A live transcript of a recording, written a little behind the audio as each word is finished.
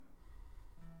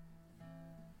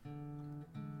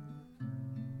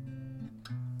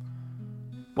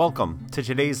Welcome to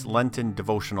today's Lenten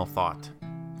devotional thought.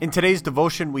 In today's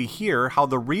devotion, we hear how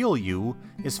the real you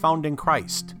is found in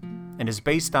Christ and is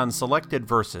based on selected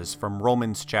verses from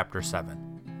Romans chapter 7.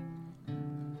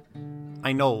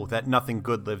 I know that nothing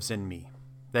good lives in me,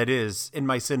 that is, in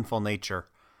my sinful nature,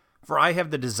 for I have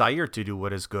the desire to do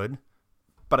what is good,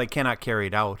 but I cannot carry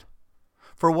it out.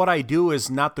 For what I do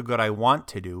is not the good I want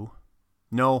to do.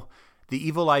 No, the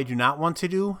evil I do not want to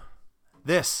do,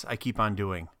 this I keep on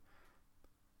doing.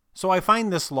 So I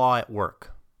find this law at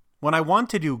work. When I want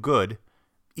to do good,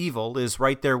 evil is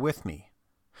right there with me.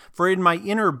 For in my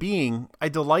inner being, I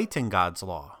delight in God's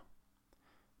law.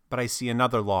 But I see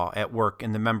another law at work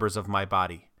in the members of my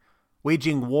body,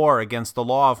 waging war against the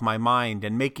law of my mind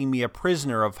and making me a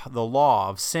prisoner of the law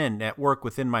of sin at work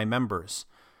within my members.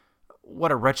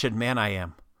 What a wretched man I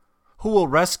am! Who will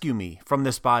rescue me from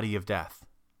this body of death?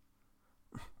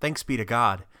 Thanks be to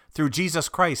God, through Jesus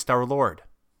Christ our Lord.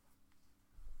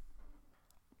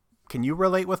 Can you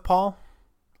relate with Paul?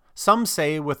 Some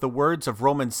say with the words of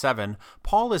Romans 7,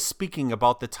 Paul is speaking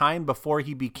about the time before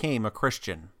he became a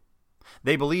Christian.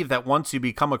 They believe that once you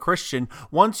become a Christian,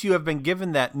 once you have been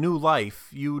given that new life,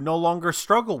 you no longer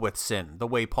struggle with sin the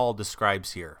way Paul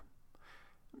describes here.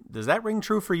 Does that ring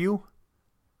true for you?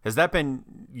 Has that been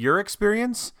your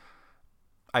experience?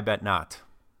 I bet not.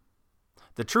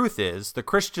 The truth is, the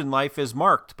Christian life is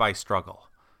marked by struggle.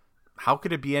 How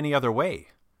could it be any other way?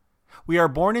 We are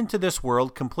born into this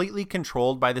world completely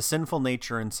controlled by the sinful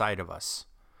nature inside of us.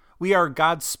 We are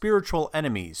God's spiritual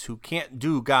enemies who can't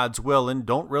do God's will and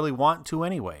don't really want to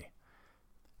anyway.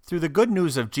 Through the good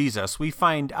news of Jesus, we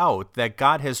find out that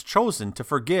God has chosen to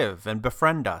forgive and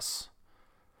befriend us.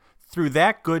 Through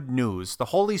that good news, the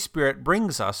Holy Spirit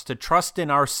brings us to trust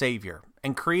in our Savior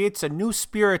and creates a new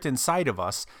spirit inside of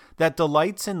us that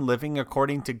delights in living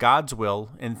according to God's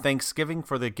will in thanksgiving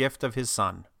for the gift of His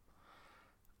Son.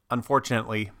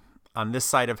 Unfortunately, on this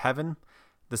side of heaven,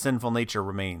 the sinful nature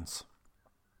remains.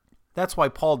 That's why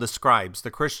Paul describes the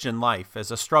Christian life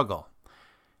as a struggle.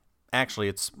 Actually,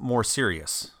 it's more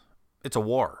serious. It's a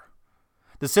war.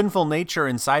 The sinful nature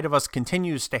inside of us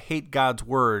continues to hate God's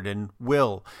word and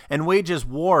will and wages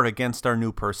war against our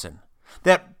new person,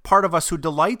 that part of us who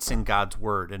delights in God's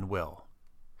word and will.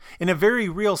 In a very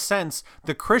real sense,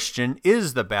 the Christian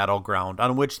is the battleground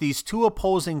on which these two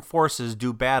opposing forces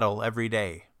do battle every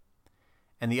day.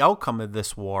 And the outcome of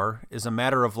this war is a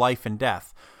matter of life and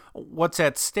death. What's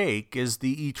at stake is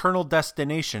the eternal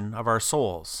destination of our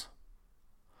souls.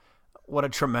 What a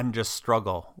tremendous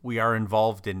struggle we are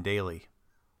involved in daily.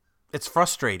 It's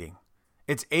frustrating.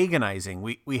 It's agonizing.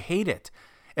 We hate it.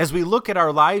 As we look at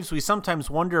our lives, we sometimes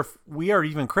wonder if we are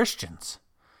even Christians.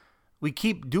 We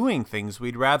keep doing things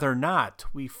we'd rather not.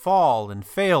 We fall and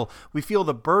fail. We feel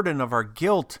the burden of our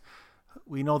guilt.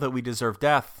 We know that we deserve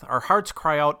death. Our hearts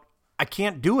cry out, I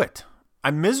can't do it.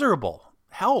 I'm miserable.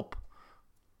 Help.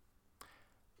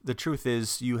 The truth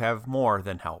is, you have more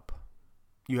than help.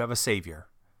 You have a Savior.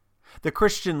 The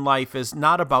Christian life is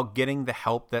not about getting the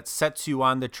help that sets you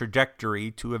on the trajectory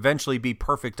to eventually be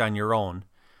perfect on your own.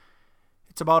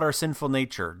 It's about our sinful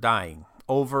nature dying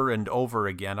over and over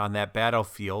again on that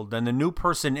battlefield and the new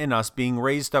person in us being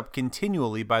raised up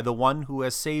continually by the one who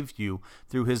has saved you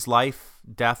through his life,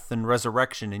 death, and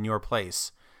resurrection in your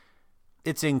place.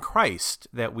 It's in Christ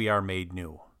that we are made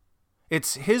new.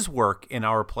 It's his work in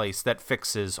our place that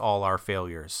fixes all our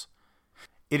failures.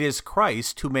 It is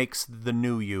Christ who makes the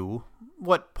new you,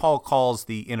 what Paul calls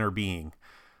the inner being,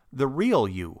 the real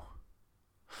you.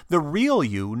 The real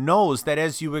you knows that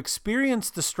as you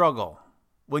experience the struggle,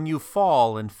 when you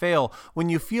fall and fail, when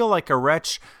you feel like a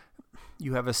wretch,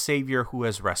 you have a Savior who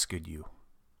has rescued you.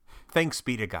 Thanks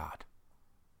be to God.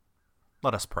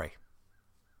 Let us pray.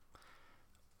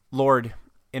 Lord,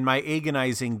 in my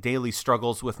agonizing daily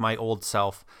struggles with my old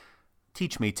self,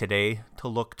 teach me today to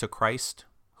look to Christ,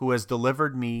 who has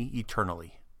delivered me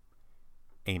eternally.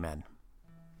 Amen.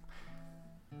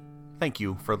 Thank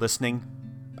you for listening.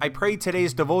 I pray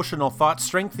today's devotional thought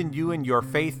strengthened you in your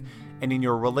faith and in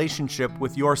your relationship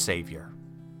with your Savior.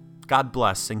 God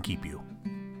bless and keep you.